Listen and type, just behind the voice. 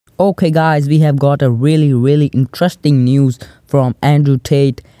Okay guys, we have got a really interesting news from Andrew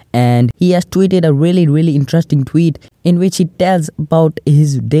Tate, and he has tweeted a really interesting tweet in which he tells about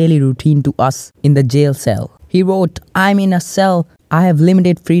his daily routine to us in the jail cell. He wrote, "I'm in a cell. I have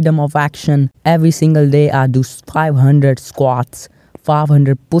limited freedom of action. Every single day I do 500 squats,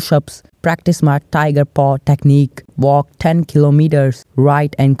 500 push-ups, practice my tiger paw technique, walk 10 kilometers,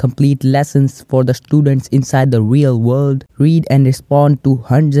 write and complete lessons for the students inside the real world, read and respond to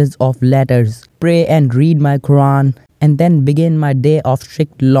hundreds of letters, pray and read my Quran, and then begin my day of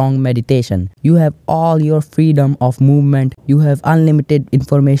strict long meditation. You have all your freedom of movement. You have unlimited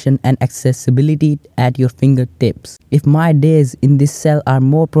information and accessibility at your fingertips. If my days in this cell are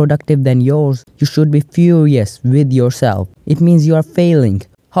more productive than yours, you should be furious with yourself. It means you are failing.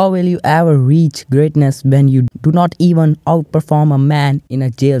 How will you ever reach greatness when you do not even outperform a man in a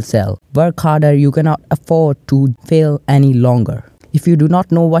jail cell? Work harder. You cannot afford to fail any longer. If you do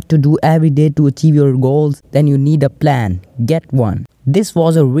not know what to do every day to achieve your goals, then you need a plan. Get one." This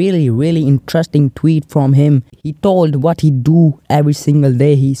was a really interesting tweet from him. He told what he do every single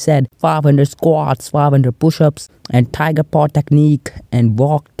day. He said 500 squats, 500 push-ups, and tiger paw technique, and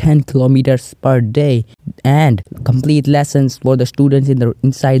walk 10 kilometers per day, and complete lessons for the students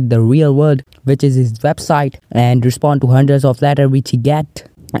inside the real world, which is his website, and respond to hundreds of letters which he get.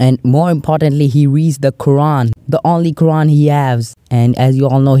 And more importantly, he reads the Quran, the only Quran he has. And as you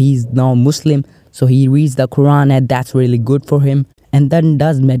all know, he's now Muslim, so he reads the Quran, and that's really good for him. And then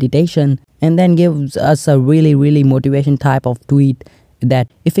does meditation, and then gives us a really motivation type of tweet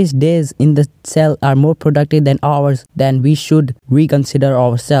that if his days in the cell are more productive than ours, then we should reconsider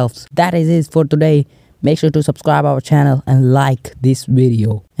ourselves. That is it for today. Make sure to subscribe our channel and like this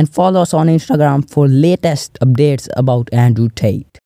video, and follow us on Instagram for latest updates about Andrew Tate.